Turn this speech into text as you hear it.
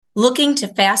Looking to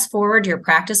fast forward your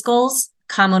practice goals?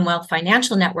 Commonwealth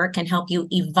Financial Network can help you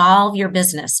evolve your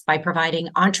business by providing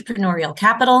entrepreneurial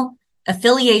capital,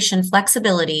 affiliation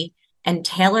flexibility, and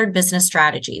tailored business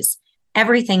strategies.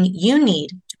 Everything you need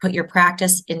to put your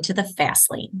practice into the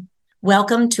fast lane.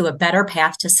 Welcome to a better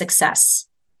path to success.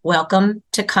 Welcome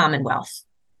to Commonwealth.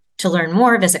 To learn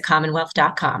more, visit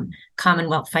commonwealth.com.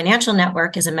 Commonwealth Financial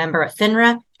Network is a member of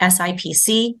FINRA,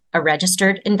 SIPC, a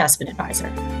registered investment advisor.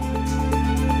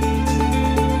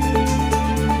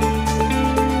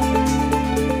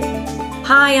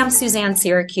 Hi, I'm Suzanne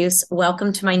Syracuse.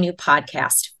 Welcome to my new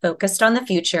podcast, Focused on the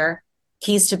Future,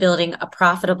 Keys to Building a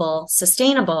Profitable,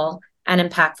 Sustainable, and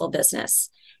Impactful Business.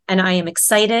 And I am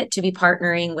excited to be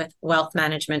partnering with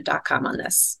wealthmanagement.com on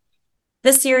this.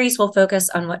 This series will focus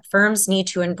on what firms need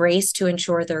to embrace to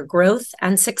ensure their growth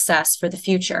and success for the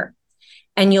future.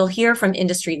 And you'll hear from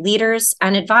industry leaders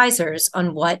and advisors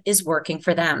on what is working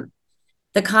for them.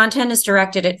 The content is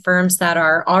directed at firms that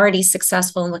are already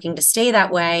successful and looking to stay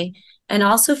that way, and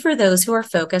also for those who are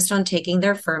focused on taking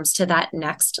their firms to that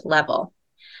next level.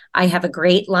 I have a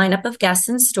great lineup of guests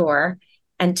in store,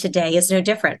 and today is no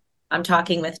different. I'm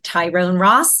talking with Tyrone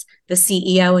Ross, the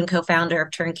CEO and co-founder of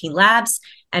Turnkey Labs,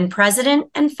 and president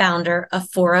and founder of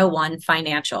 401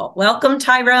 Financial. Welcome,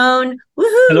 Tyrone.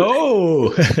 Woohoo! Hello.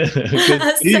 Good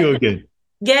to see you again.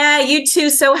 Yeah, you too.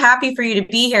 So happy for you to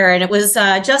be here. And it was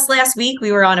just last week,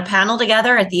 we were on a panel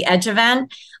together at the Edge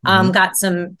event. Got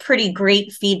some pretty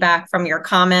great feedback from your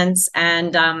comments.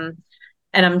 And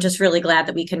I'm just really glad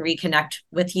that we can reconnect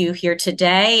with you here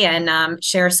today and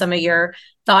share some of your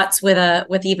thoughts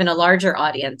with even a larger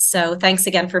audience. So thanks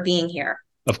again for being here.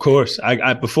 Of course.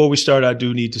 I before we start, I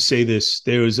do need to say this.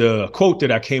 There was a quote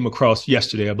that I came across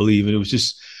yesterday, I believe, and it was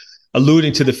just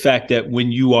alluding to the fact that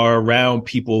when you are around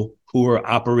people who are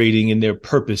operating in their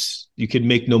purpose, you can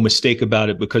make no mistake about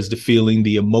it, because the feeling,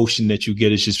 the emotion that you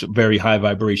get is just very high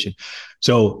vibration.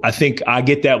 So I think I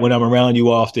get that when I'm around you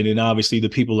often, and obviously the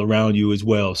people around you as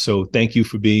well. So thank you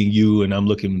for being you, and I'm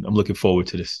looking forward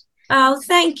to this. Oh,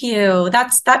 thank you.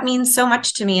 That means so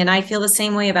much to me. And I feel the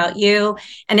same way about you.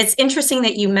 And it's interesting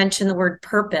that you mentioned the word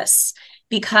purpose,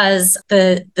 because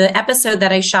the episode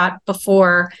that I shot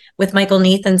before with Michael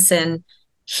Nathanson,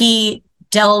 he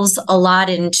delves a lot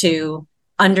into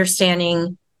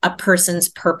understanding a person's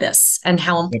purpose and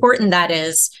how important that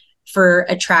is for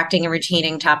attracting and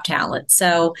retaining top talent.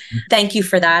 So thank you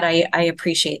for that. I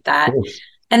appreciate that.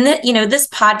 And that, this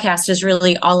podcast is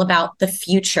really all about the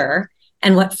future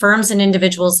and what firms and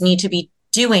individuals need to be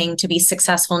doing to be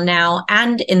successful now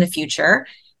and in the future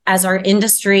as our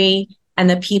industry and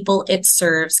the people it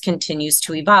serves continues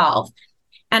to evolve.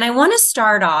 And I want to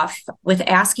start off with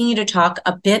asking you to talk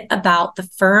a bit about the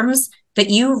firms that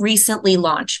you recently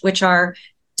launched, which are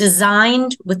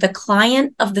designed with the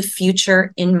client of the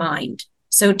future in mind.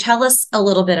 So tell us a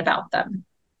little bit about them.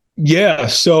 Yeah,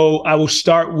 so I will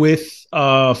start with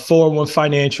 401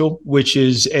 Financial, which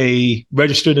is a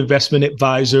registered investment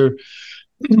advisor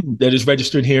that is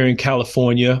registered here in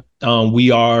California.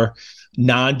 We are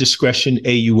non-discretion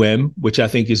AUM, which I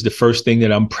think is the first thing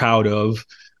that I'm proud of,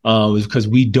 is because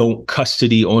we don't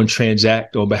custody or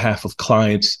transact on behalf of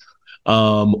clients.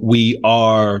 We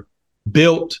are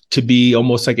built to be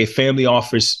almost like a family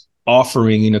office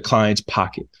offering in a client's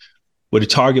pocket, with a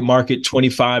target market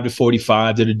 25 to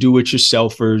 45 that are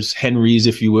do-it-yourselfers, Henrys,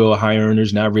 if you will, high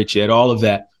earners, not rich yet, all of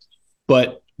that.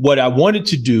 But what I wanted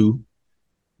to do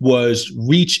was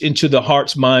reach into the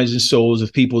hearts, minds, and souls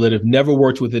of people that have never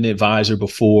worked with an advisor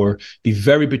before, be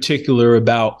very particular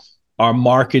about our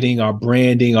marketing, our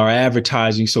branding, our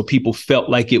advertising, so people felt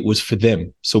like it was for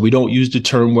them. So we don't use the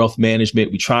term wealth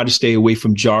management. We try to stay away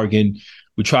from jargon.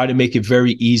 We try to make it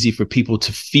very easy for people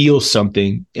to feel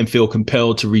something and feel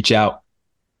compelled to reach out.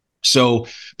 So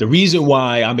the reason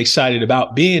why I'm excited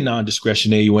about being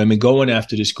non-discretion AUM and going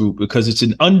after this group, because it's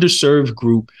an underserved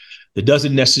group that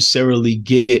doesn't necessarily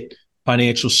get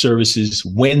financial services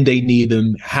when they need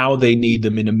them, how they need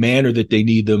them, in the manner that they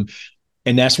need them.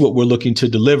 And that's what we're looking to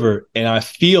deliver. And I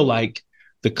feel like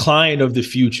the client of the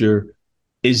future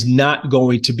is not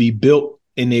going to be built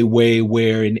in a way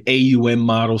where an AUM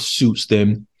model suits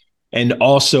them. And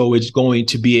also it's going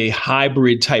to be a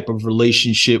hybrid type of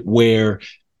relationship where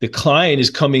the client is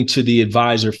coming to the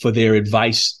advisor for their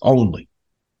advice only.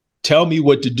 Tell me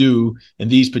what to do in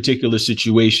these particular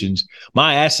situations.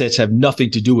 My assets have nothing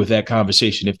to do with that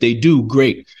conversation. If they do,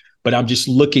 great. But I'm just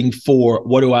looking for,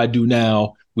 what do I do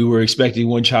now? We were expecting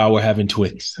one child, we're having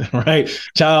twins, right?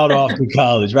 Child off to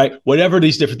college, right? Whatever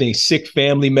these different things, sick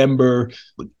family member,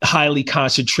 highly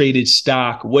concentrated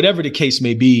stock, whatever the case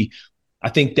may be, I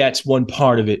think that's one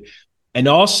part of it. And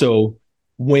also,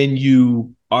 when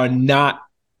you are not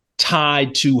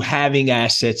tied to having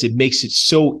assets. It makes it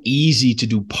so easy to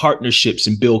do partnerships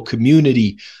and build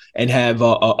community and have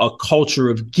a culture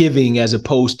of giving as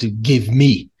opposed to give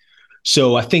me.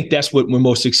 So I think that's what we're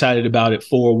most excited about at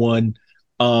 401.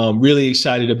 Really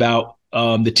excited about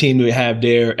the team that we have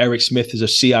there. Eric Smith is a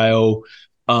CIO.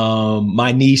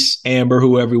 My niece, Amber,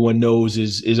 who everyone knows,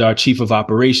 is our chief of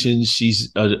operations.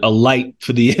 She's a light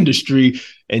for the industry.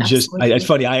 And it's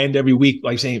funny, I end every week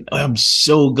like saying, I'm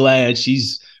so glad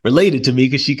she's related to me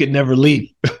because she could never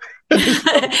leave.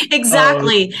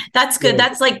 Exactly. That's good. Yeah.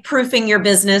 That's like proofing your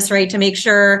business, right? To make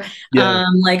sure,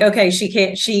 okay,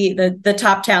 the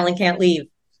top talent can't leave.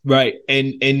 Right.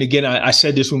 And again, I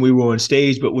said this when we were on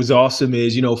stage, but what's awesome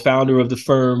is, founder of the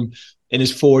firm in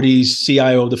his 40s,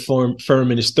 CIO of the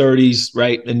firm in his 30s,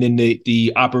 right? And then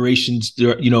the operations,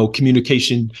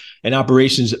 communication and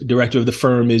operations director of the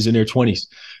firm is in their 20s.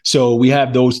 So we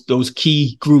have those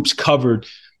key groups covered,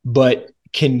 but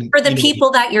for the people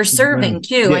that you're serving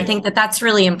too. Yeah. I think that's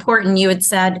really important. You had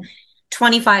said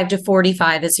 25 to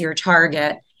 45 is your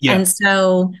target. Yeah. And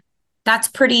so that's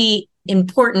pretty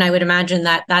important. I would imagine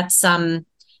that's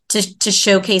to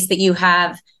showcase that you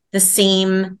have the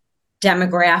same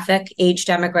age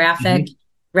demographic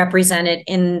represented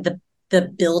in the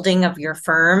building of your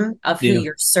firm, of who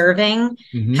you're serving.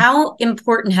 Mm-hmm. How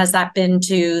important has that been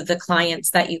to the clients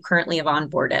that you currently have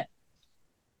onboarded?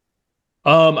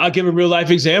 I'll give a real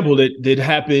life example that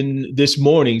happened this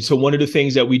morning. So one of the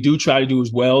things that we do try to do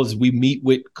as well is we meet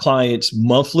with clients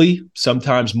monthly,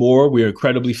 sometimes more. We're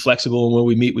incredibly flexible when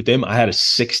we meet with them. I had a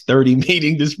 6:30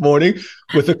 meeting this morning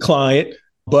with a client,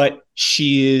 but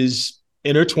she is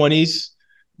in her 20s,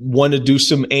 want to do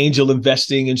some angel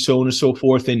investing and so on and so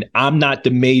forth. And I'm not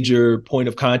the major point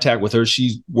of contact with her.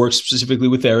 She works specifically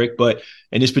with Eric, but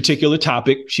in this particular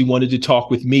topic, she wanted to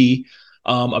talk with me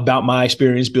about my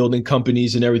experience building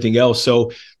companies and everything else.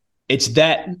 So it's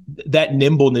that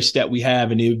nimbleness that we have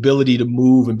and the ability to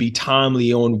move and be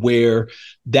timely on where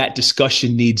that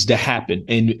discussion needs to happen.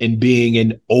 And being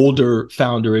an older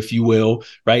founder, if you will,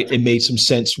 right, it made some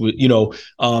sense with,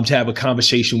 to have a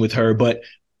conversation with her. But,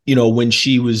 when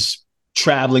she was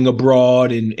traveling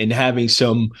abroad and having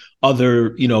some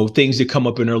other, things that come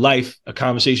up in her life, a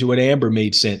conversation with Amber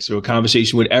made sense, or a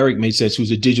conversation with Eric made sense,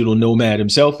 who's a digital nomad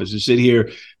himself. As we sit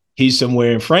here, he's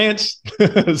somewhere in France,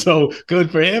 so good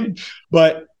for him.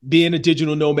 But being a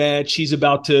digital nomad, she's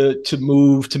about to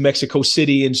move to Mexico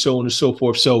City and so on and so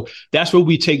forth. So that's where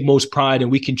we take most pride.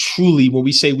 And we can truly, when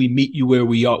we say we meet you where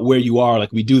you are,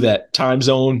 like we do that time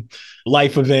zone,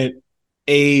 life event,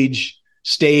 age,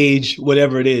 stage,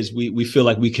 whatever it is, we feel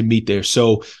like we can meet there.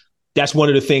 So that's one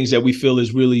of the things that we feel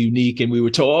is really unique. And we were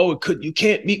told, you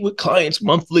can't meet with clients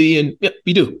monthly. And yeah,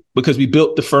 we do, because we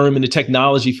built the firm and the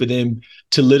technology for them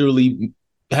to literally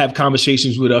have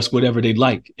conversations with us, whatever they'd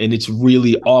like. And it's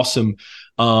really awesome.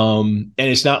 And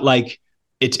it's not like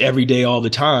it's every day all the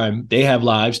time. They have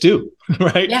lives too,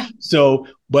 right? Yeah. So,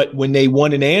 but when they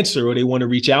want an answer or they want to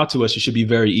reach out to us, it should be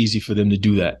very easy for them to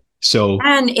do that.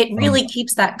 And it really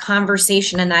keeps that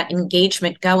conversation and that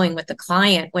engagement going with the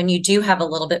client when you do have a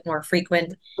little bit more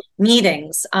frequent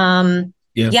meetings. I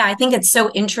think it's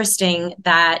so interesting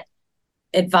that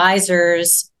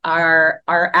advisors are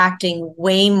acting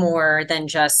way more than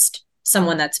just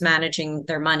someone that's managing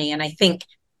their money. And I think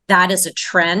that is a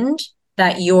trend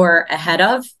that you're ahead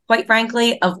of, quite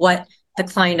frankly, of what the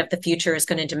client of the future is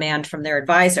going to demand from their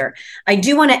advisor. I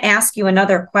do want to ask you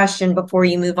another question before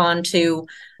you move on to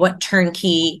what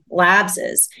Turnkey Labs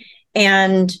is.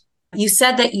 And you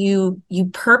said that you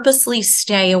purposely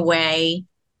stay away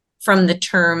from the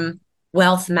term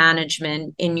wealth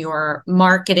management in your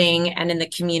marketing and in the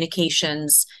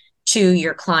communications to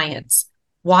your clients.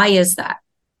 Why is that?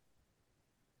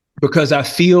 Because I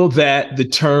feel that the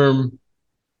term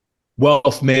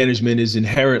wealth management is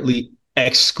inherently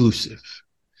exclusive,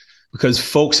 because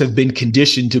folks have been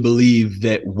conditioned to believe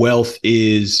that wealth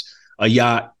is a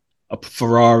yacht, a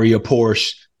Ferrari, a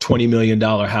Porsche, $20 million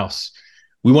house.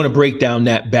 We want to break down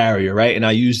that barrier, right? And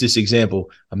I use this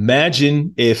example.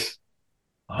 Imagine if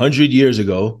 100 years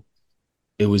ago,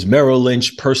 it was Merrill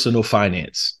Lynch personal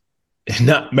finance and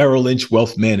not Merrill Lynch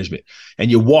wealth management. And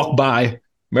you walk by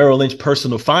Merrill Lynch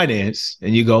personal finance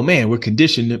and you go, man, we're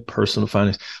conditioned to personal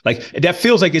finance. Like that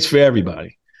feels like it's for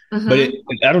everybody. Mm-hmm. But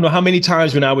I don't know how many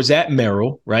times when I was at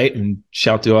Merrill, right? And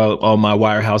shout to all my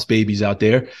Wirehouse babies out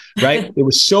there, right? There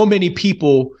were so many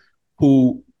people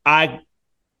who I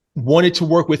wanted to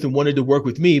work with and wanted to work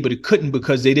with me, but it couldn't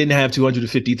because they didn't have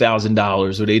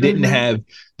 $250,000 or they didn't have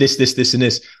this, and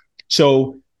this.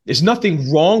 So there's nothing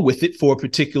wrong with it for a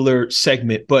particular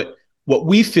segment. But what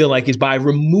we feel like is by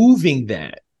removing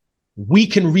that, we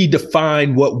can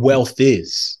redefine what wealth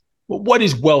is. Well, what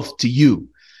is wealth to you?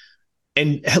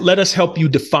 And let us help you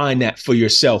define that for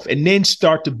yourself, and then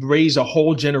start to raise a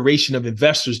whole generation of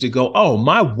investors to go, oh,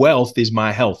 my wealth is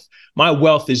my health. My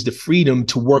wealth is the freedom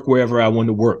to work wherever I want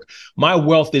to work. My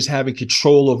wealth is having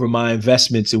control over my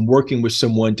investments and working with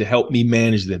someone to help me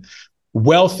manage them.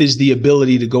 Wealth is the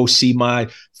ability to go see my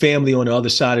family on the other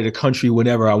side of the country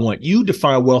whenever I want. You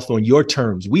define wealth on your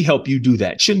terms. We help you do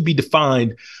that. It shouldn't be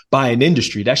defined by an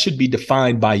industry. That should be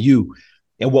defined by you.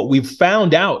 And what we've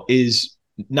found out is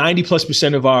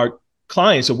 90+% of our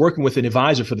clients are working with an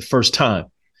advisor for the first time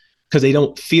because they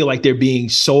don't feel like they're being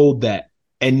sold that.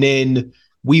 And then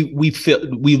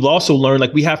we've also learned,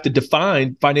 like, we have to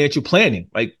define financial planning.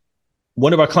 Like,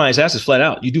 one of our clients asked us flat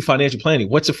out, you do financial planning.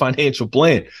 What's a financial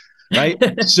plan? Right.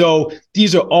 So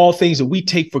these are all things that we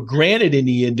take for granted in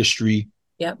the industry.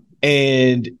 Yep.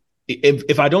 And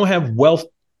if I don't have wealth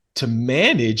to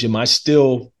manage, am I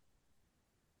still,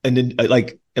 and then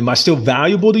am I still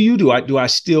valuable to you?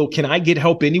 Can I get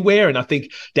help anywhere? And I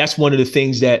think that's one of the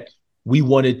things that we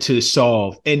wanted to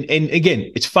solve. And again,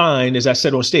 it's fine, as I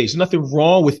said on stage, there's nothing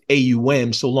wrong with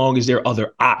AUM so long as there are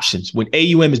other options. When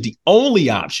AUM is the only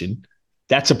option,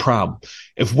 that's a problem.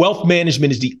 If wealth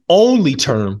management is the only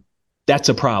term, that's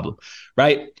a problem,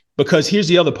 right? Because here's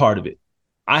the other part of it.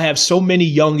 I have so many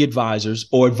young advisors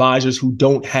or advisors who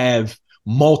don't have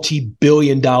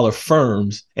multi-billion-dollar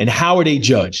firms. And how are they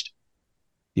judged?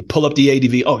 You pull up the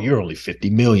ADV. Oh, you're only 50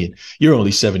 million. You're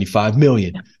only 75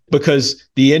 million. Yeah. Because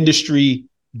the industry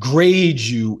grades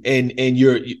you and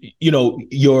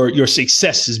your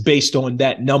success is based on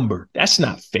that number. That's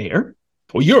not fair.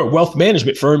 Well, you're a wealth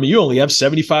management firm and you only have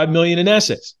 75 million in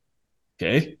assets.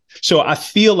 Okay. So I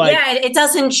feel like, yeah, it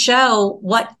doesn't show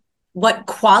what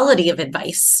quality of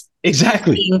advice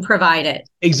exactly being provided.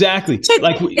 Exactly.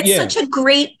 It's such a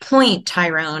great point,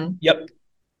 Tyrone. Yep.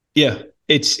 Yeah.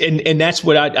 And that's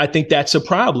what I think that's a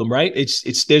problem, right? There's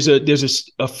a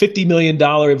 $50 million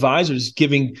advisor is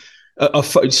giving a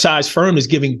size firm is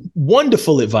giving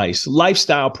wonderful advice,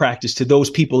 lifestyle practice to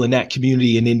those people in that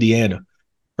community in Indiana.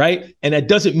 Right. And that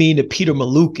doesn't mean that Peter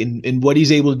Maluk and what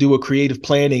he's able to do with creative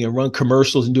planning and run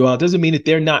commercials and do all, doesn't mean that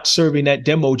they're not serving that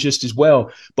demo just as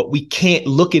well. But we can't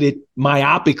look at it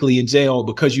myopically and say, oh,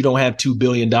 because you don't have $2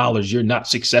 billion, you're not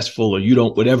successful or you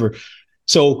don't whatever.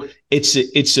 So it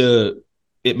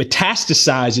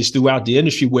metastasizes throughout the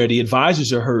industry where the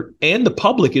advisors are hurt and the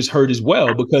public is hurt as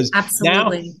well, because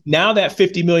absolutely now that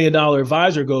 $50 million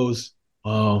advisor goes,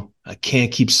 oh, I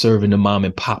can't keep serving the mom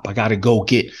and pop. I got to go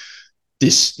get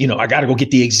this, I got to go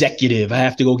get the executive. I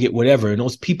have to go get whatever. And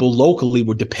those people locally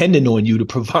were dependent on you to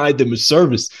provide them a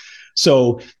service.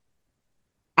 So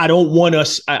I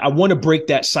want to break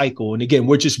that cycle. And again,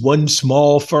 we're just one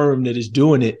small firm that is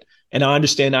doing it. And I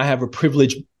understand I have a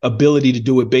privileged ability to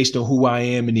do it based on who I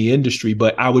am in the industry,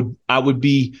 but I wouldn't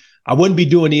be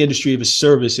doing the industry of a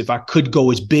service if I could go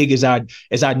as big as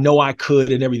I know I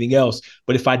could and everything else.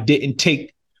 But if I didn't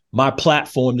take my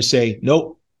platform to say,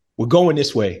 nope, we're going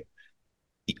this way.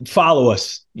 Follow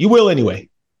us. You will anyway.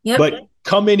 Yep. But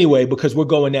come anyway, because we're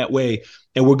going that way.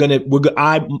 And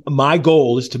my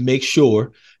goal is to make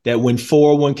sure that when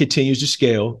 401 continues to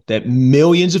scale, that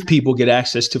millions of people get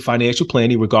access to financial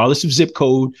planning, regardless of zip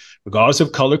code, regardless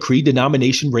of color, creed,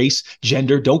 denomination, race,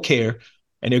 gender, don't care.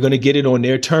 And they're going to get it on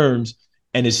their terms.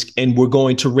 And we're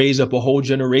going to raise up a whole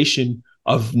generation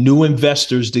of new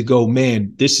investors to go,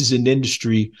 man, this is an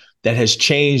industry that has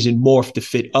changed and morphed to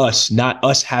fit us, not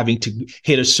us having to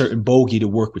hit a certain bogey to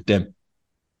work with them.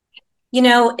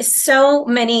 So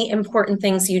many important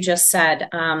things you just said.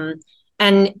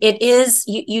 And it is,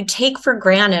 you take for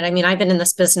granted. I mean, I've been in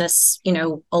this business,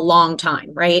 a long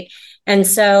time, right? And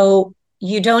so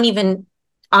you don't even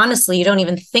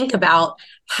think about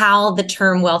how the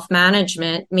term wealth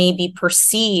management may be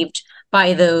perceived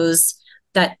by those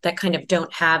that kind of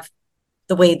don't have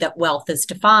the way that wealth is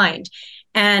defined.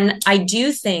 And I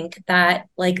do think that,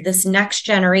 like, this next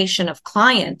generation of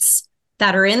clients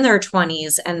that are in their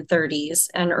 20s and 30s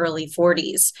and early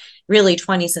 40s, really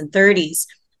 20s and 30s,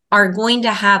 are going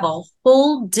to have a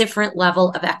whole different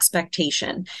level of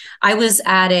expectation. I was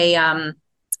at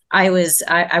I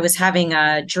was having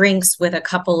drinks with a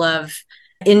couple of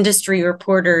industry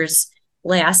reporters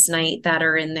last night that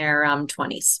are in their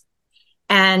 20s.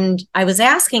 And I was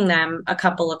asking them a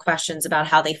couple of questions about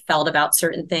how they felt about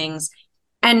certain things.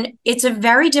 And it's a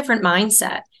very different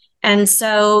mindset. And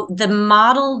so the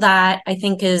model that I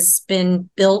think has been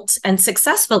built and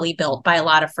successfully built by a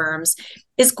lot of firms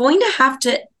is going to have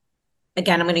to,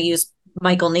 again, I'm going to use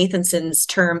Michael Nathanson's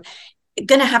term,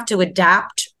 going to have to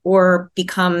adapt or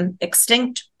become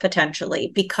extinct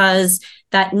potentially, because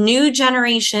that new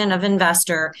generation of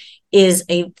investor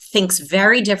thinks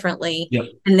very differently. Yep.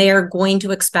 And they are going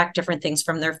to expect different things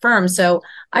from their firm. So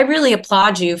I really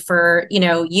applaud you for,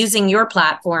 using your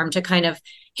platform to kind of,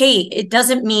 hey, it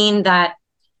doesn't mean that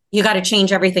you got to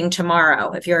change everything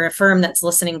tomorrow if you're a firm that's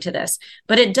listening to this,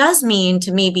 but it does mean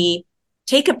to maybe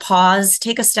take a pause,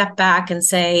 take a step back and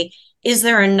say, is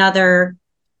there another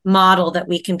model that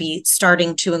we can be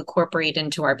starting to incorporate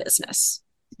into our business?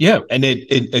 Yeah. And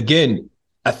it again,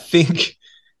 I think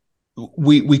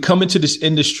we come into this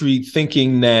industry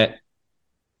thinking that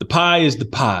the pie is the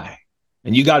pie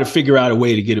and you got to figure out a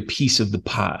way to get a piece of the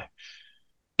pie.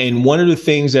 And one of the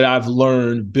things that I've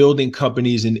learned building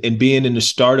companies and being in the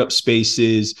startup space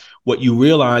is what you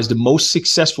realize the most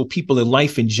successful people in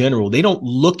life in general, they don't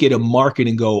look at a market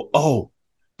and go, oh,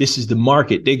 this is the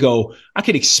market. They go, I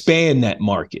could expand that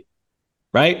market,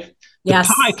 right? Yes.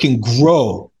 The pie can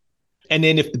grow. And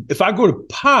then if I grow the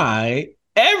pie,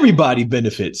 everybody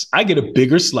benefits. I get a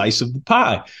bigger slice of the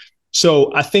pie.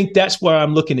 So I think that's where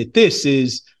I'm looking at this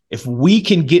is if we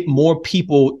can get more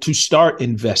people to start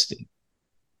investing,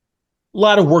 a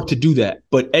lot of work to do that,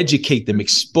 but educate them,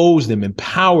 expose them,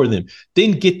 empower them,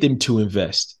 then get them to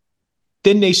invest.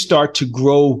 Then they start to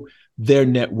grow their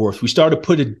net worth. We start to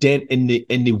put a dent in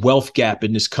the wealth gap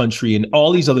in this country and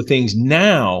all these other things.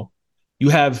 Now you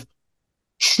have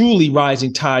truly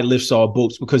rising tide lifts all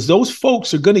boats because those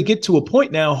folks are going to get to a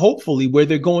point now, hopefully, where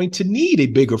they're going to need a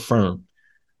bigger firm.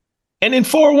 And then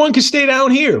 401 can stay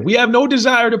down here. We have no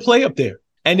desire to play up there.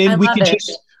 And then we can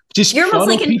just you're almost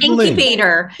like an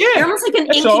incubator. Yeah, you're almost like an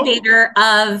incubator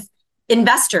of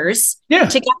investors to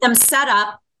get them set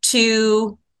up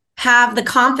to have the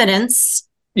confidence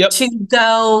to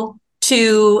go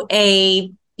to a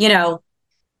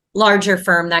larger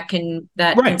firm that can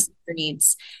serve their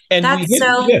needs. And that's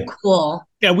cool.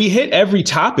 Yeah, we hit every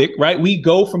topic, right? We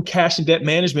go from cash and debt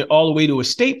management all the way to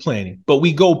estate planning, but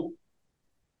we go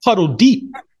puddle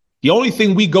deep. The only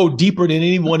thing we go deeper than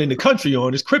anyone in the country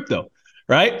on is crypto.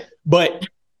 Right. But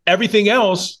everything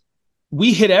else,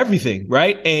 we hit everything.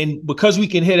 Right. And because we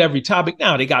can hit every topic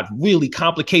now, they got really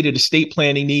complicated estate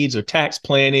planning needs or tax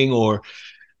planning or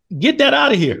get that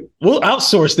out of here. We'll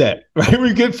outsource that. Right.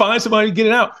 We can find somebody to get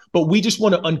it out. But we just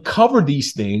want to uncover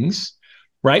these things.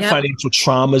 Right. Yep. Financial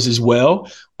traumas as well.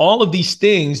 All of these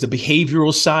things, the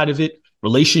behavioral side of it,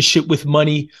 relationship with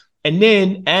money. And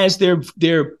then as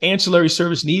their ancillary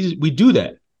service needs, we do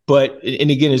that. But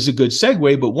and again, it's a good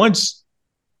segue. But once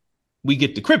we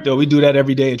get the crypto, we do that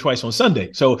every day and twice on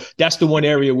Sunday. So that's the one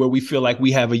area where we feel like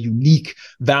we have a unique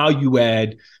value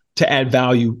add to add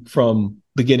value from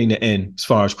beginning to end as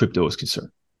far as crypto is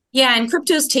concerned. Yeah. And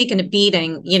crypto's taken a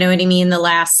beating, you know what I mean? The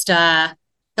last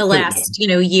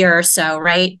year or so.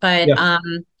 Right.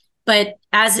 But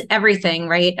as everything,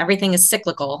 right. Everything is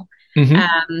cyclical.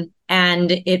 Mm-hmm.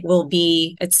 And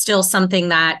it's still something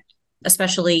that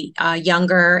especially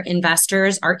younger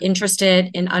investors are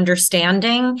interested in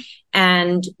understanding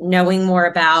and knowing more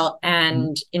about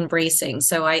and embracing.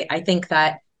 So I think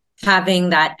that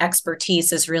having that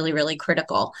expertise is really, really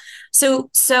critical. So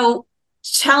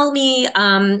tell me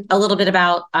a little bit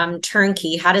about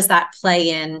Turnkey. How does that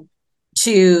play in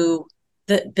to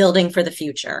the building for the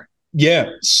future?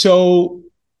 Yeah. So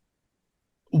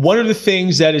one of the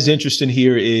things that is interesting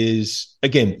here is,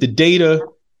 again, the data.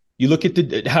 You look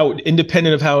at how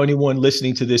independent of how anyone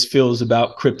listening to this feels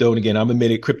about crypto. And again, I'm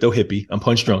admitted crypto hippie. I'm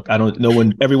punch drunk.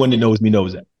 Everyone that knows me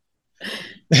knows that.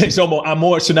 I'm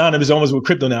more synonymous almost with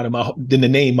crypto now than the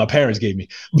name my parents gave me.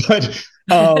 But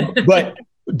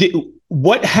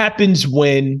what happens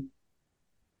when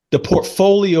the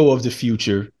portfolio of the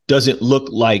future doesn't look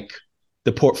like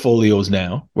the portfolios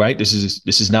now, right? This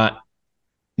is not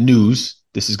news.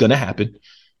 This is going to happen.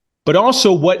 But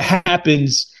also what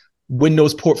happens when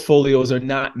those portfolios are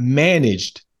not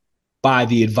managed by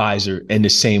the advisor in the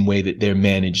same way that they're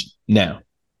managed now.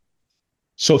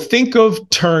 So think of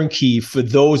Turnkey for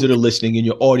those that are listening in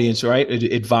your audience, right?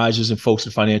 Advisors and folks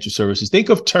in financial services. Think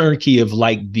of Turnkey of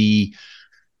like the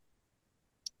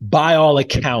by all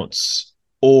accounts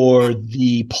or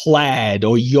the Plaid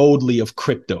or Yodlee of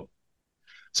crypto.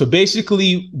 So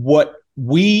basically what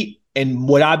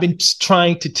I've been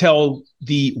trying to tell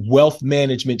the wealth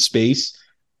management space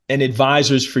and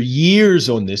advisors for years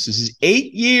on this is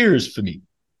 8 years for me.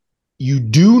 You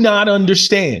do not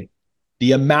understand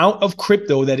the amount of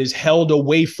crypto that is held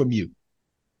away from you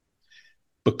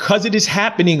because it is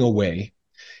happening away.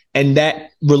 And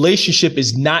that relationship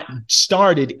is not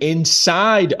started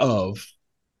inside of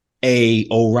a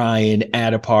Orion,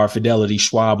 Adapar, Fidelity,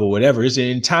 Schwab, or whatever. It's an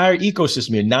entire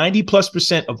ecosystem here.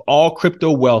 90+% of all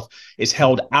crypto wealth is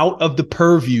held out of the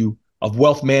purview of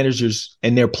wealth managers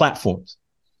and their platforms.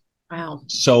 Wow.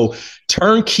 So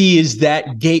turnkey is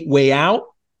that gateway out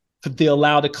to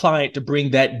allow the client to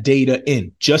bring that data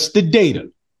in, just the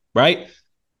data, right?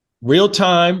 Real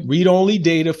time, read only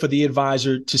data for the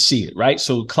advisor to see it, right?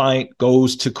 So client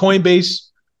goes to Coinbase,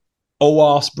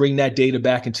 OAuths bring that data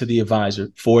back into the advisor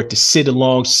for it to sit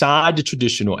alongside the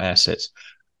traditional assets.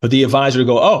 For the advisor to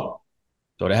go, oh,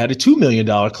 thought I had a $2 million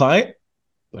client,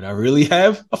 but I really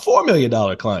have a $4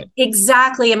 million client.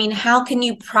 Exactly. I mean, how can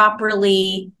you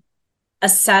properly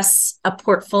assess a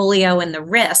portfolio and the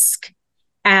risk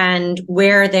and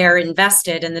where they're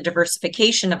invested and the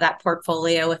diversification of that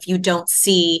portfolio if you don't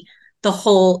see the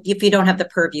whole, if you don't have the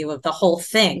purview of the whole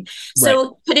thing? So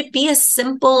Right. could it be as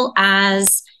simple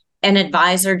as an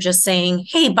advisor just saying,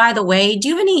 hey, by the way, do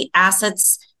you have any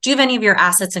assets? Do you have any of your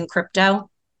assets in crypto?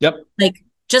 Yep. Like,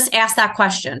 just ask that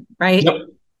question, right? Yep.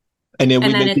 And then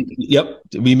And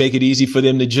then we make it easy for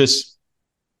them to just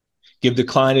give the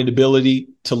client an ability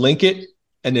to link it.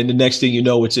 And then the next thing you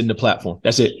know, it's in the platform.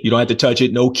 That's it. You don't have to touch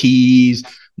it. No keys,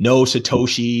 no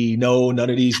Satoshi, none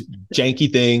of these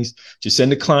janky things. Just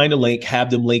send the client a link, have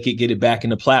them link it, get it back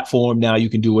in the platform. Now you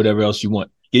can do whatever else you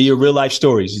want. Get your real life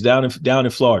stories. It's down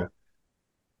in Florida.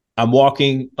 I'm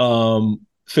walking,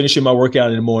 finishing my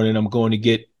workout in the morning. I'm going to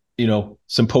get,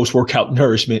 some post-workout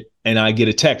nourishment, and I get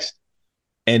a text.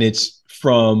 And it's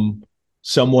from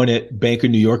someone at Bank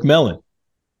of New York Mellon.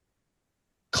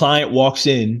 Client walks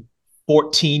in,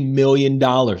 $14 million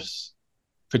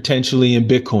potentially in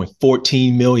Bitcoin,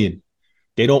 14 million.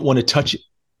 They don't want to touch it.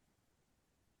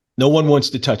 No one wants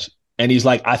to touch it. And he's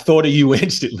like, I thought of you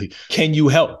instantly. Can you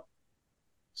help?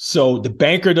 So the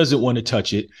banker doesn't want to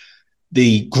touch it.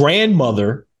 The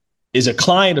grandmother is a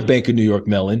client of Bank of New York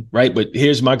Mellon, right? But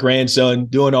here's my grandson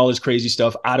doing all this crazy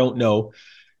stuff. I don't know.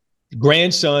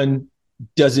 Grandson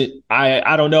doesn't,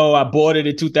 I don't know. I bought it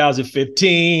in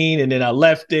 2015 and then I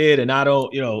left it and I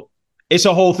don't, it's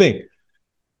a whole thing.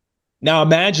 Now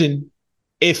imagine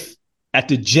if at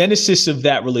the genesis of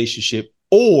that relationship,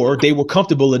 or they were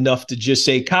comfortable enough to just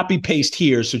say, copy paste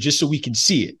here. So just so we can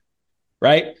see it,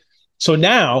 right? So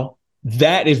now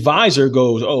that advisor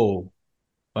goes, oh,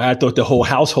 I thought the whole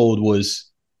household was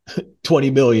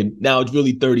 20 million. Now it's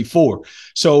really 34.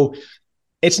 So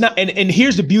it's not, and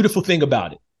here's the beautiful thing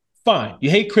about it. Fine. You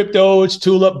hate crypto. It's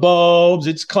tulip bulbs.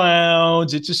 It's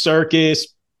clowns. It's a circus.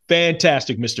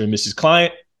 Fantastic, Mr. and Mrs.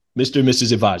 Client, Mr. and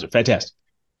Mrs. Advisor. Fantastic.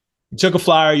 You took a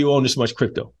flyer. You own this much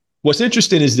crypto. What's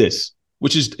interesting is this,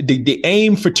 which is the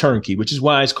aim for turnkey, which is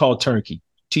why it's called turnkey.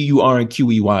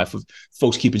 TURNQEY for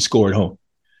folks keeping score at home.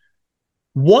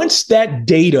 Once that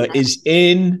data is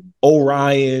in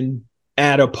Orion,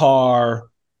 Adapar,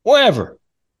 wherever,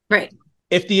 right.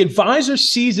 If the advisor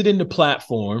sees it in the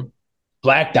platform,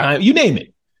 Black Diamond, you name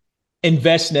it,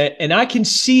 InvestNet, and I can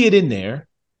see it in there,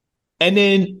 and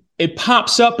then it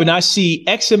pops up and I see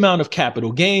X amount of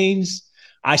capital gains,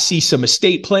 I see some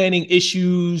estate planning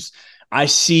issues, I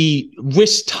see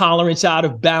risk tolerance out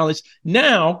of balance.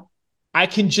 Now I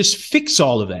can just fix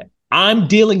all of that. I'm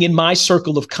dealing in my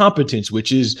circle of competence,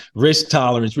 which is risk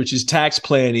tolerance, which is tax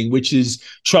planning, which is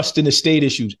trust and estate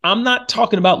issues. I'm not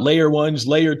talking about layer ones,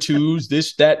 layer twos,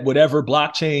 this, that, whatever,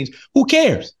 blockchains. Who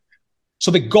cares?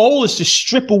 So the goal is to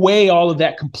strip away all of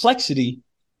that complexity,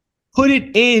 put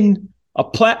it in a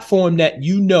platform that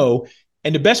you know.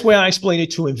 And the best way I explain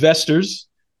it to investors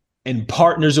and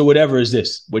partners or whatever is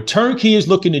this. What Turnkey is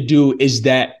looking to do is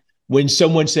that when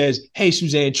someone says, hey,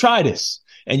 Suzanne, try this.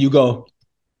 And you go,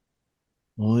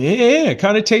 well, yeah, it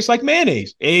kind of tastes like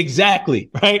mayonnaise. Exactly,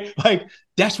 right? Like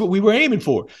that's what we were aiming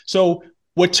for. So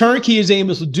what Turnkey is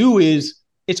aiming to do is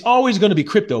it's always going to be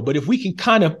crypto. But if we can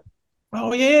kind of,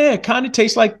 oh yeah, it kind of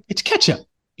tastes like it's ketchup.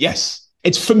 Yes,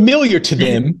 it's familiar to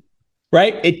them,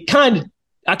 right? It kind of,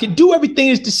 I can do everything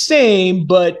is the same,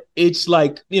 but it's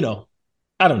like,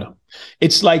 I don't know.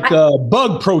 It's like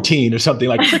bug protein or something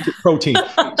like cricket protein.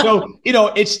 So,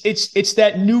 it's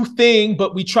that new thing,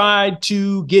 but we tried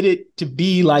to get it to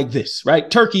be like this, right?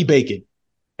 Turkey bacon,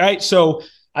 right? So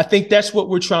I think that's what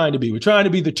we're trying to be. We're trying to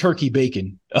be the turkey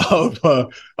bacon of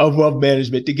wealth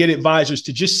management, to get advisors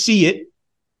to just see it,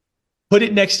 put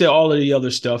it next to all of the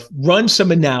other stuff, run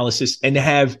some analysis, and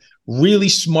have really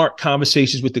smart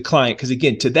conversations with the client. Because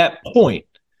again, to that point,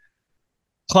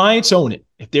 clients own it.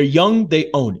 If they're young, they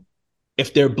own it.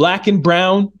 If they're Black and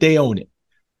brown, they own it.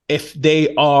 If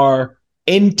they are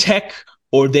in tech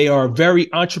or they are very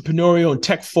entrepreneurial and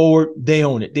tech forward, they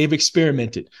own it. They've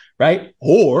experimented, right?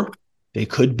 Or They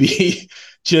could be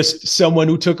just someone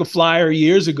who took a flyer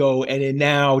years ago and then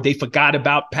now they forgot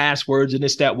about passwords and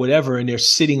this, that, whatever, and they're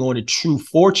sitting on a true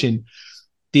fortune.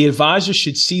 The advisor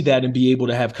should see that and be able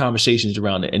to have conversations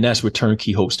around it. And that's what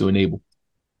Turnkey hopes to enable.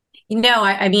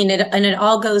 I mean, it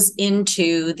all goes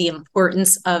into the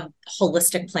importance of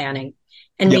holistic planning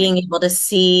and being able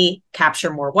to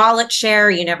capture more wallet share.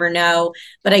 You never know.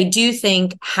 But I do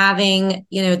think having,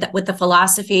 that with the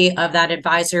philosophy of that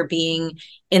advisor being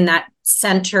in that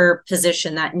center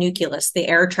position, that nucleus, the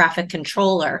air traffic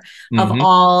controller of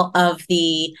all of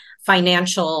the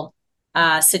financial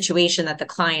situation that the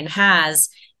client has,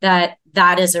 that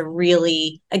is a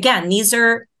really, again, these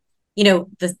are,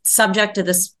 the subject of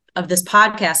this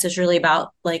podcast is really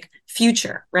about like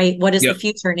future, right? What is the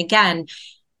future? And again,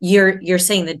 you're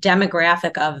saying the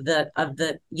demographic of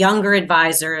the younger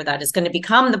advisor that is going to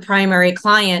become the primary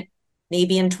client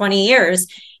maybe in 20 years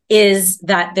is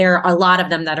that there are a lot of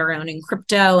them that are owning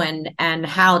crypto, and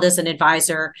how does an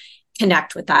advisor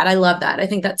connect with that? I love that. I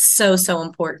think that's so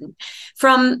important.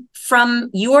 From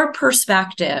your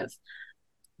perspective,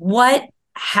 what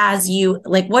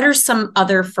are some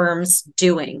other firms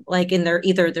doing, like in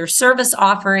either their service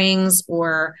offerings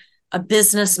or a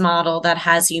business model that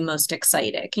has you most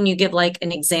excited? Can you give like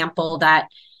an example that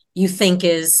you think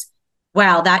is,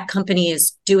 wow, that company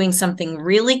is doing something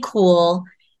really cool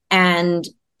and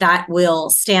that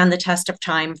will stand the test of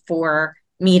time for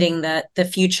meeting the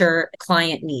future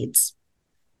client needs?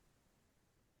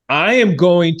 I am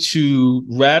going to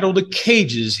rattle the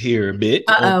cages here a bit.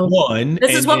 On one.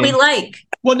 This is what we like.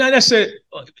 Well, no, that's it.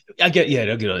 I'll get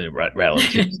on the rattling the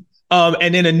cages.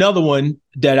 And then another one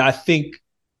that I think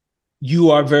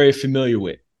you are very familiar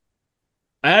with.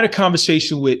 I had a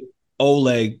conversation with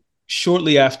Oleg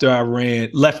shortly after I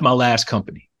left my last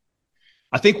company.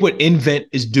 I think what Invent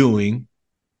is doing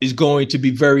is going to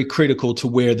be very critical to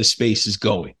where the space is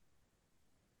going.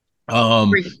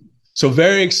 So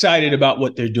very excited about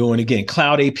what they're doing. Again,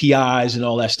 cloud APIs and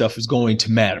all that stuff is going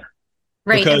to matter.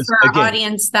 Right. Because, and for our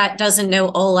audience that doesn't know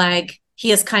Oleg,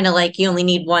 he is kind of like, you only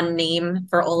need one name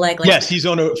for Oleg. Like, yes, he's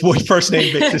on a first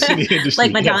name basis in the industry.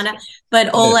 Like Madonna. Yes.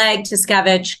 But Oleg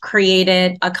Tiskevich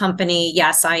created a company.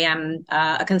 Yes, I am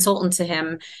a consultant to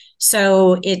him.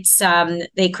 So it's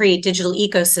they create digital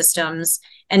ecosystems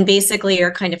and basically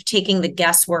are kind of taking the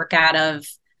guesswork out of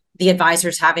the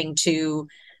advisors having to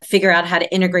figure out how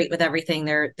to integrate with everything.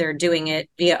 They're doing it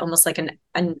via almost like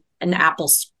an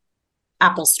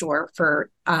Apple store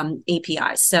for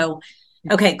APIs. So,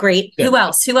 okay, great. Yeah. Who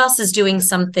else is doing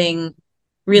something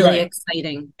really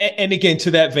exciting? And again, to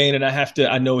that vein, and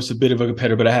I know it's a bit of a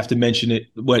competitor, but I have to mention it,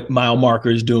 what Mile Marker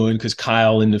is doing, because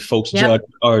Kyle and the folks, Judd,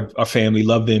 our family,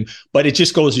 love them. But it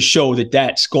just goes to show that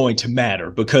that's going to matter,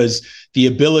 because the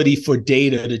ability for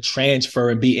data to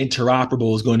transfer and be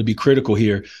interoperable is going to be critical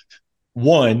here.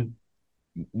 One,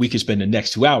 we could spend the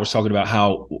next 2 hours talking about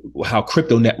how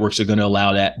crypto networks are going to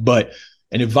allow that. But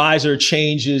an advisor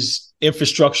changes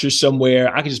infrastructure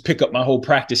somewhere, I can just pick up my whole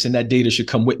practice and that data should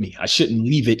come with me. I shouldn't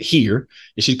leave it here.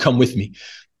 It should come with me.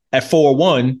 At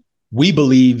 401, we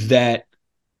believe that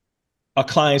a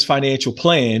client's financial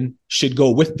plan should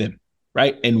go with them,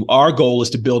 right? And our goal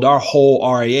is to build our whole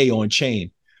RIA on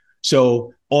chain.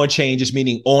 So on chain just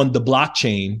meaning on the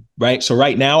blockchain, right? So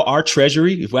right now, our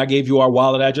treasury, if I gave you our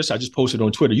wallet address, I just posted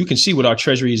on Twitter, you can see what our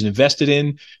treasury is invested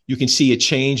in. You can see it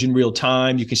change in real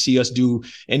time. You can see us do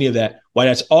any of that. Why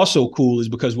that's also cool is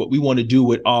because what we want to do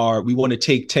we want to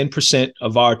take 10%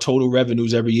 of our total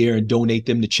revenues every year and donate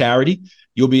them to charity.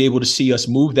 You'll be able to see us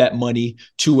move that money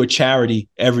to a charity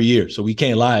every year. So we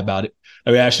can't lie about it.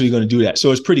 We're actually going to do that.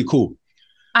 So it's pretty cool.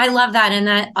 I love that. And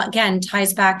that, again,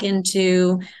 ties back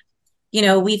into,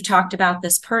 we've talked about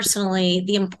this personally,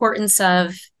 the importance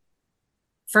of,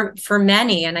 for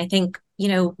many, and I think,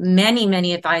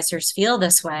 many advisors feel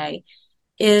this way,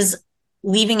 is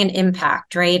leaving an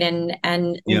impact, right?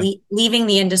 And leaving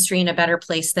the industry in a better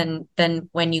place than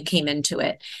when you came into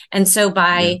it. And so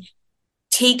by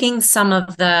taking some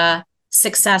of the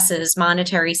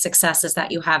monetary successes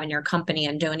that you have in your company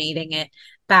and donating it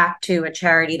back to a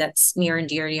charity that's near and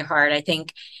dear to your heart, I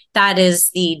think that is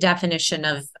the definition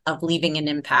of leaving an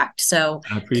impact. So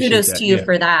kudos to you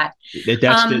for that.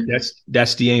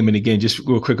 That's the aim. And again, just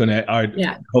real quick on that,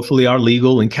 hopefully our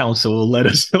legal and counsel will let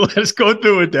us go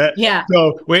through with that. Yeah.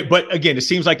 So but again, it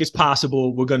seems like it's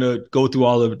possible. We're going to go through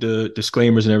all of the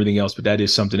disclaimers and everything else, but that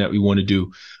is something that we want to do.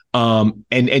 And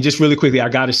just really quickly, I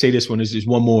got to say this one is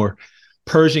one more.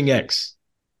 Pershing X.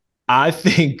 I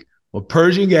think what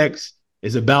Pershing X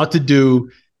is about to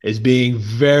do is being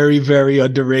very, very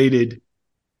underrated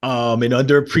and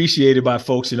underappreciated by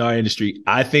folks in our industry.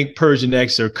 I think Pershing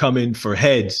X are coming for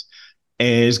heads.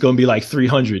 and it's going to be like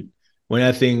 300 when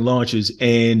that thing launches.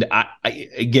 And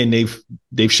again,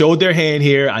 they've showed their hand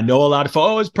here. I know a lot of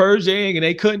folks, it's Pershing, and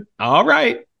they couldn't. All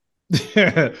right.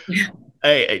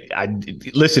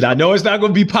 Listen, I know it's not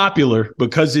going to be popular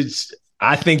because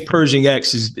I think Pershing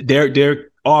X is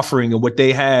their offering and what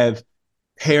they have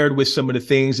paired with some of the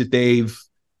things that they've,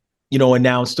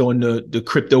 announced on the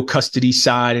crypto custody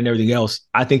side and everything else.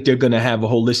 I think they're going to have a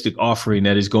holistic offering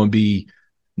that is going to be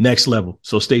next level.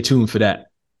 So stay tuned for that.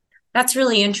 That's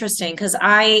really interesting because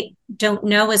I don't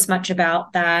know as much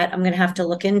about that. I'm going to have to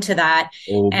look into that.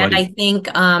 Oh, and buddy. I think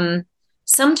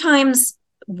sometimes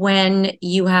when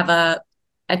you have a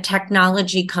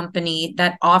technology company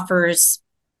that offers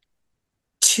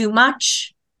too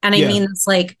much, and I mean, it's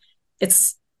like,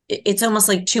 it's almost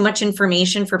like too much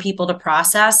information for people to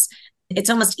process. It's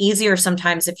almost easier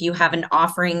sometimes if you have an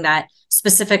offering that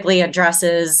specifically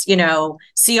addresses,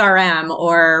 CRM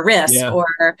or risk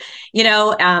or,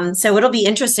 so it'll be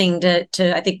interesting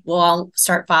to, I think we'll all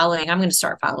start following. I'm going to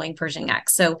start following Pershing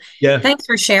X. So thanks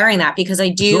for sharing that, because I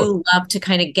do love to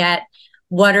kind of get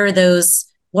what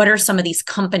are some of these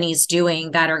companies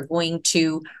doing that are going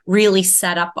to really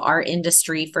set up our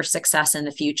industry for success in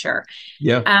the future.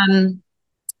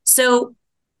 So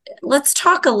let's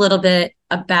talk a little bit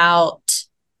about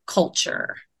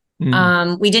culture.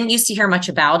 We didn't used to hear much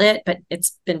about it, but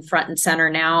it's been front and center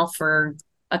now for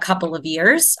a couple of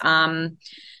years.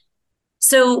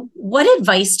 So what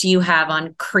advice do you have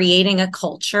on creating a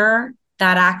culture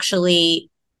that actually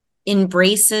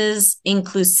embraces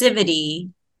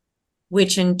inclusivity,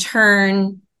 which in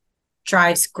turn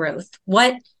drives growth?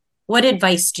 What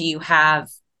advice do you have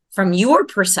from your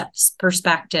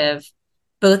perspective,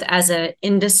 both as an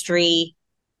industry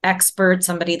expert,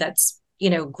 somebody that's,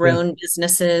 grown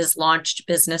businesses, launched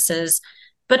businesses,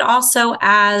 but also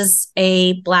as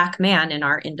a Black man in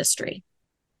our industry?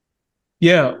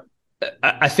 Yeah,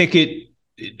 I think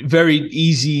very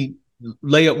easy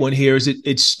layup one here is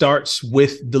it starts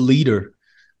with the leader,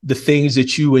 the things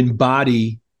that you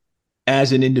embody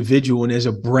as an individual and as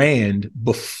a brand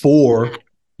before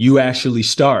you actually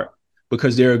start,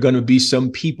 because there are going to be some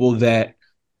people that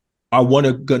are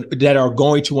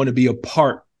going to want to be a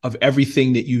part of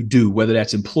everything that you do, whether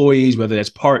that's employees, whether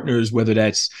that's partners, whether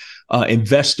that's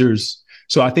investors.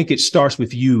 So I think it starts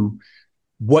with you,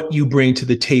 what you bring to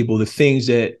the table, the things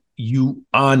that you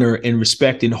honor and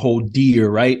respect and hold dear,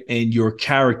 right? And your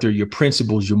character, your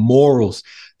principles, your morals,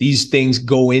 these things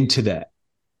go into that.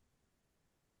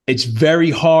 It's very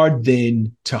hard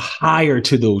then to hire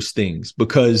to those things,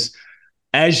 because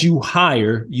as you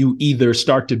hire, you either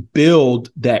start to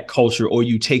build that culture or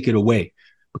you take it away,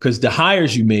 because the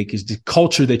hires you make is the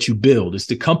culture that you build. It's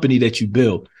the company that you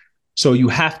build. So you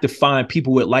have to find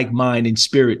people with like mind and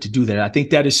spirit to do that. I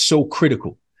think that is so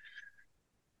critical.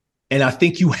 And I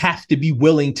think you have to be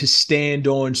willing to stand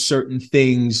on certain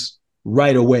things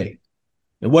right away.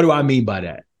 And what do I mean by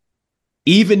that?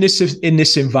 Even in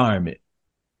this environment,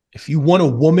 if you want a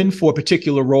woman for a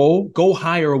particular role, go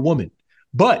hire a woman,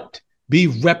 but be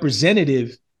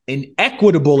representative and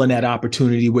equitable in that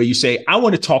opportunity where you say, I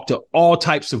want to talk to all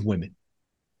types of women,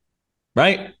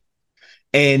 right?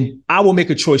 And I will make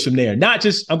a choice from there. Not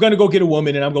just, I'm going to go get a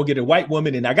woman and I'm going to get a white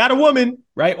woman and I got a woman,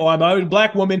 right? Or I'm a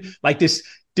Black woman, like this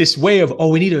way of,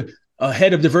 we need a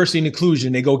head of diversity and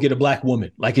inclusion. They go get a Black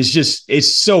woman. Like,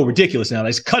 it's so ridiculous now.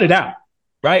 Let's cut it out,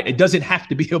 right? It doesn't have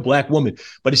to be a Black woman,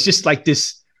 but it's just like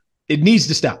this. It needs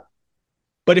to stop.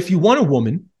 But if you want a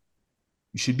woman,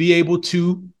 you should be able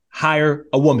to hire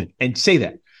a woman and say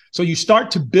that. So you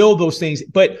start to build those things,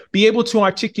 but be able to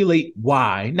articulate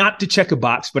why, not to check a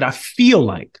box, but I feel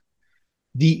like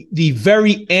the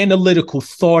very analytical,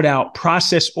 thought out,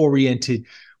 process oriented,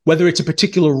 whether it's a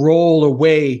particular role or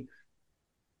way,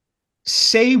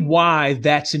 say why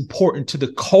that's important to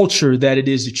the culture that it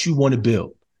is that you want to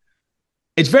build.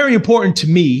 It's very important to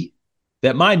me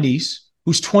that my niece,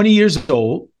 who's 20 years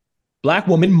old, Black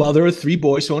woman, mother of 3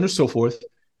 boys, so on and so forth,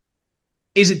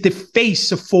 is it the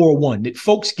face of 401, that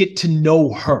folks get to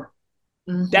know her.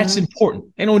 Mm-hmm. That's important.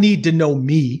 They don't need to know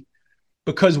me,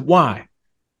 because why?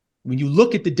 When you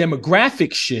look at the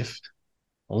demographic shift,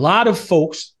 a lot of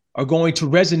folks are going to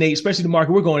resonate, especially the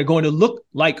market we're going to look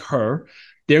like her.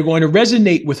 They're going to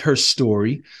resonate with her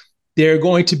story. They're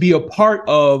going to be a part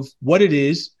of what it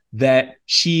is that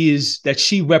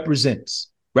she represents,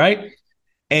 right?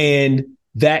 And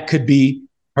that could be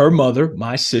her mother,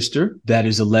 my sister, that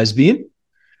is a lesbian.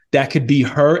 That could be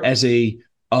her as a,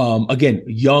 again,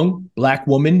 young Black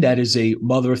woman that is a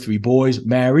mother of 3 boys,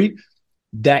 married.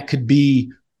 That could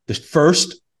be the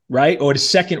first, right? Or the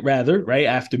second, rather, right?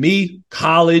 After me,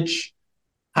 college,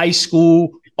 high school,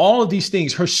 all of these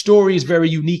things. Her story is very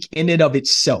unique in and of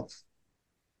itself.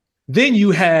 Then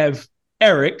you have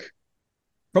Eric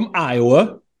from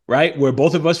Iowa, right? We're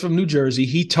both of us from New Jersey.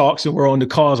 He talks and we're on the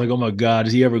calls like, oh my God,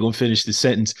 is he ever going to finish the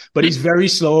sentence? But he's very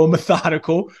slow and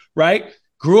methodical, right?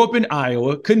 Grew up in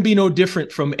Iowa, couldn't be no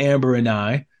different from Amber and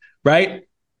I, right?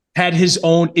 Had his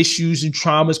own issues and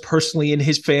traumas personally in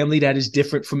his family that is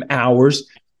different from ours.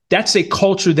 That's a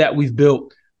culture that we've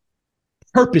built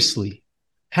purposely,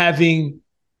 having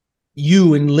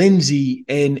you and Lindsay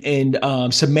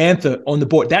and Samantha on the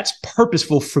board. That's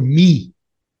purposeful for me.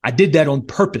 I did that on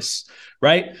purpose,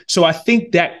 right? So I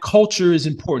think that culture is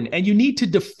important, and you need to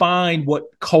define what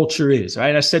culture is,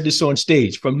 right? I said this on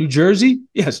stage. From New Jersey,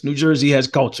 yes, New Jersey has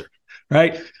culture,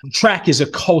 right? Track is a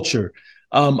culture.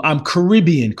 I'm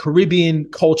Caribbean. Caribbean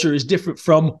culture is different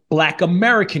from Black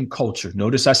American culture.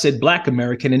 Notice I said Black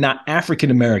American and not African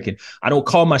American. I don't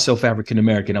call myself African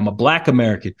American. I'm a Black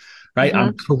American, right?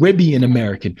 I'm Caribbean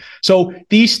American. So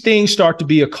these things start to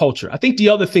be a culture. I think the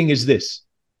other thing is this.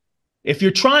 If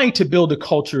you're trying to build a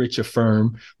culture at your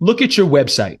firm, look at your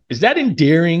website. Is that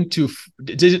endearing to,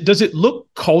 does it look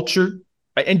culture?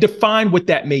 And define what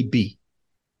that may be.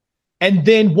 And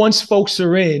then once folks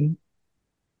are in,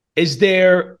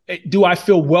 do I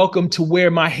feel welcome to wear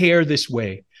my hair this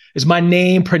way? Is my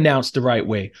name pronounced the right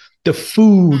way? The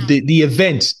food, the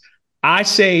events. I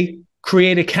say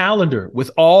create a calendar with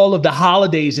all of the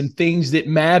holidays and things that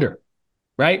matter,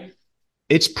 right?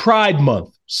 It's Pride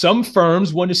Month. Some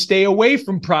firms want to stay away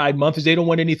from Pride Month because they don't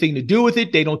want anything to do with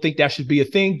it. They don't think that should be a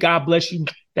thing. God bless you.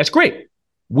 That's great.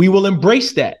 We will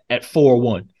embrace that at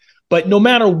 401. But no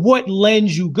matter what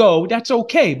lens you go, that's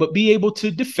okay. But be able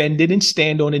to defend it and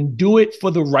stand on and do it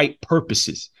for the right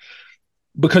purposes.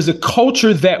 Because the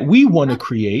culture that we want to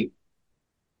create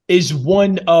is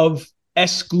one of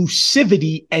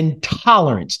exclusivity and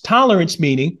tolerance. Tolerance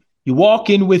meaning you walk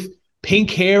in with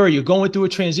pink hair or you're going through a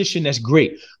transition, that's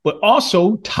great. But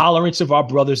also tolerance of our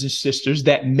brothers and sisters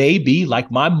that may be,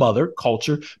 like my mother,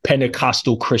 culture,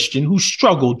 Pentecostal Christian, who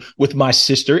struggled with my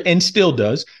sister and still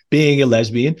does, being a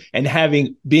lesbian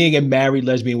and being a married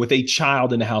lesbian with a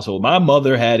child in the household. My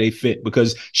mother had a fit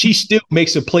because she still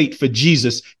makes a plate for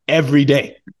Jesus every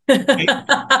day.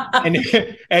 And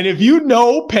if you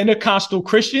know Pentecostal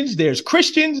Christians, there's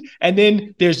Christians, and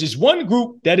then there's this one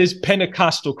group that is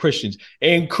Pentecostal Christians,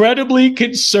 incredibly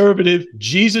conservative.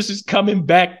 Jesus is coming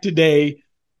back today,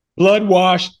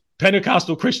 blood-washed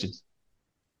Pentecostal Christians,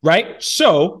 right?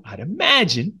 So I'd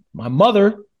imagine my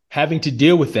mother having to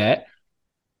deal with that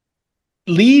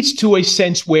leads to a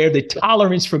sense where the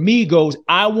tolerance for me goes,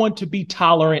 I want to be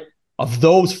tolerant of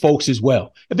those folks as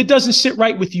well. If it doesn't sit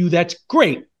right with you, that's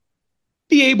great.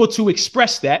 Be able to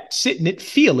express that, sit in it,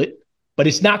 feel it, but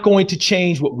it's not going to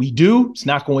change what we do. It's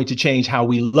not going to change how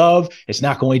we love. It's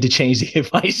not going to change the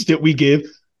advice that we give.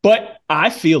 But I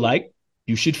feel like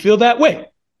you should feel that way.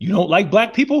 You don't like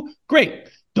Black people? Great.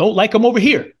 Don't like them over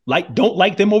here. Don't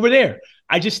like them over there.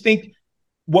 I just think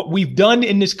what we've done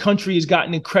in this country has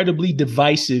gotten incredibly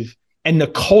divisive. And the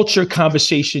culture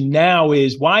conversation now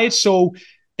is why it's so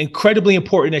incredibly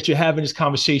important that you're having this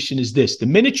conversation is this. The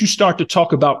minute you start to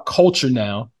talk about culture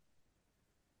now,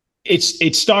 it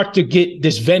starts to get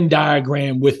this Venn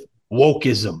diagram with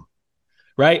wokeism,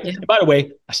 right? Yeah. And by the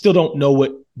way, I still don't know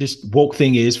what this woke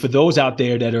thing is. For those out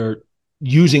there that are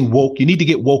using woke, you need to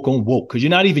get woke on woke because you're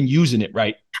not even using it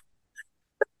right.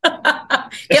 That's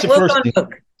get the woke first on thing.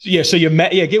 woke. Yeah, so you're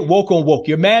mad. Yeah, get woke on woke.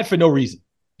 You're mad for no reason.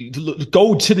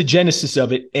 Go to the genesis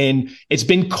of it, and it's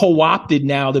been co-opted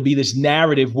now to be this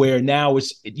narrative where now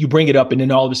you bring it up and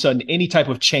then all of a sudden any type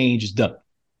of change is done.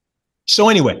 So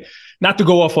anyway, not to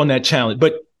go off on that challenge,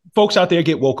 but folks out there,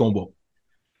 get woke on woke.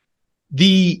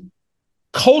 The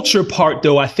culture part,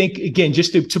 though, I think, again,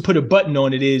 just to put a ribbon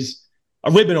on it is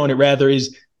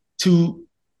to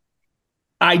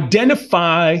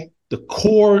identify the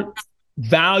core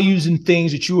values and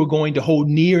things that you are going to hold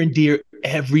near and dear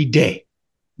every day.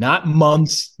 Not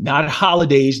months, not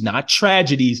holidays, not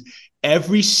tragedies.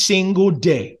 Every single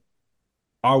day,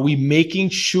 are we making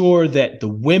sure that the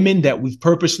women that we've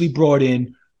purposely brought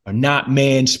in are not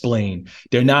mansplained?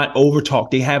 They're not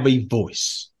overtalked. They have a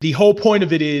voice. The whole point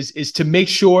of it is to make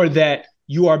sure that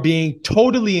you are being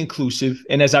totally inclusive.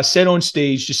 And as I said on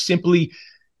stage, just simply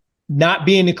not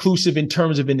being inclusive in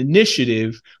terms of an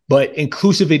initiative, but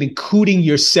inclusive in including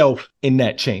yourself in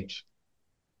that change.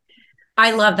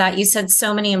 I love that. You said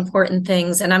so many important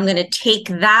things, and I'm going to take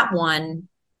that one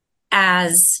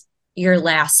as your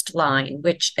last line,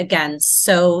 which again,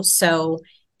 so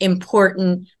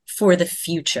important for the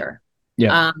future.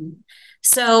 Yeah.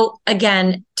 So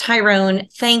again, Tyrone,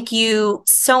 thank you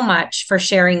so much for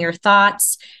sharing your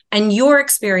thoughts and your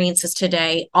experiences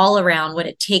today all around what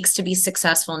it takes to be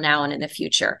successful now and in the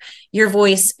future. Your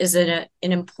voice is an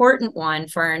important one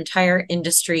for our entire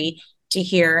industry to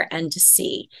hear and to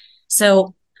see.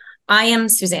 So I am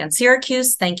Suzanne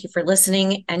Syracuse. Thank you for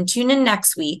listening, and tune in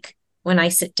next week when I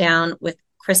sit down with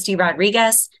Christy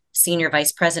Rodriguez, Senior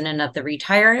Vice President of the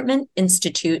Retirement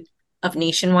Institute of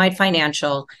Nationwide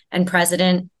Financial and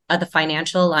President of the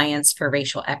Financial Alliance for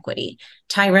Racial Equity.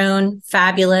 Tyrone,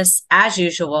 fabulous as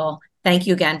usual. Thank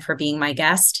you again for being my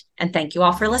guest, and thank you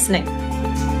all for listening.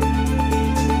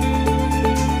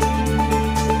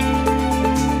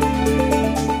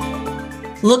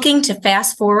 Looking to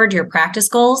fast forward your practice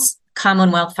goals?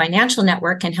 Commonwealth Financial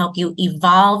Network can help you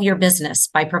evolve your business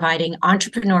by providing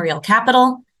entrepreneurial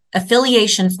capital,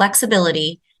 affiliation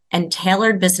flexibility, and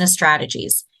tailored business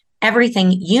strategies.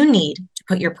 Everything you need to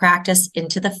put your practice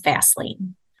into the fast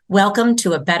lane. Welcome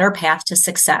to a better path to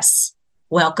success.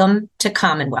 Welcome to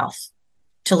Commonwealth.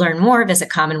 To learn more, visit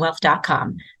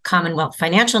commonwealth.com. Commonwealth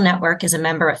Financial Network is a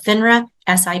member of FINRA,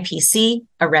 SIPC,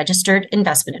 a registered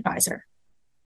investment advisor.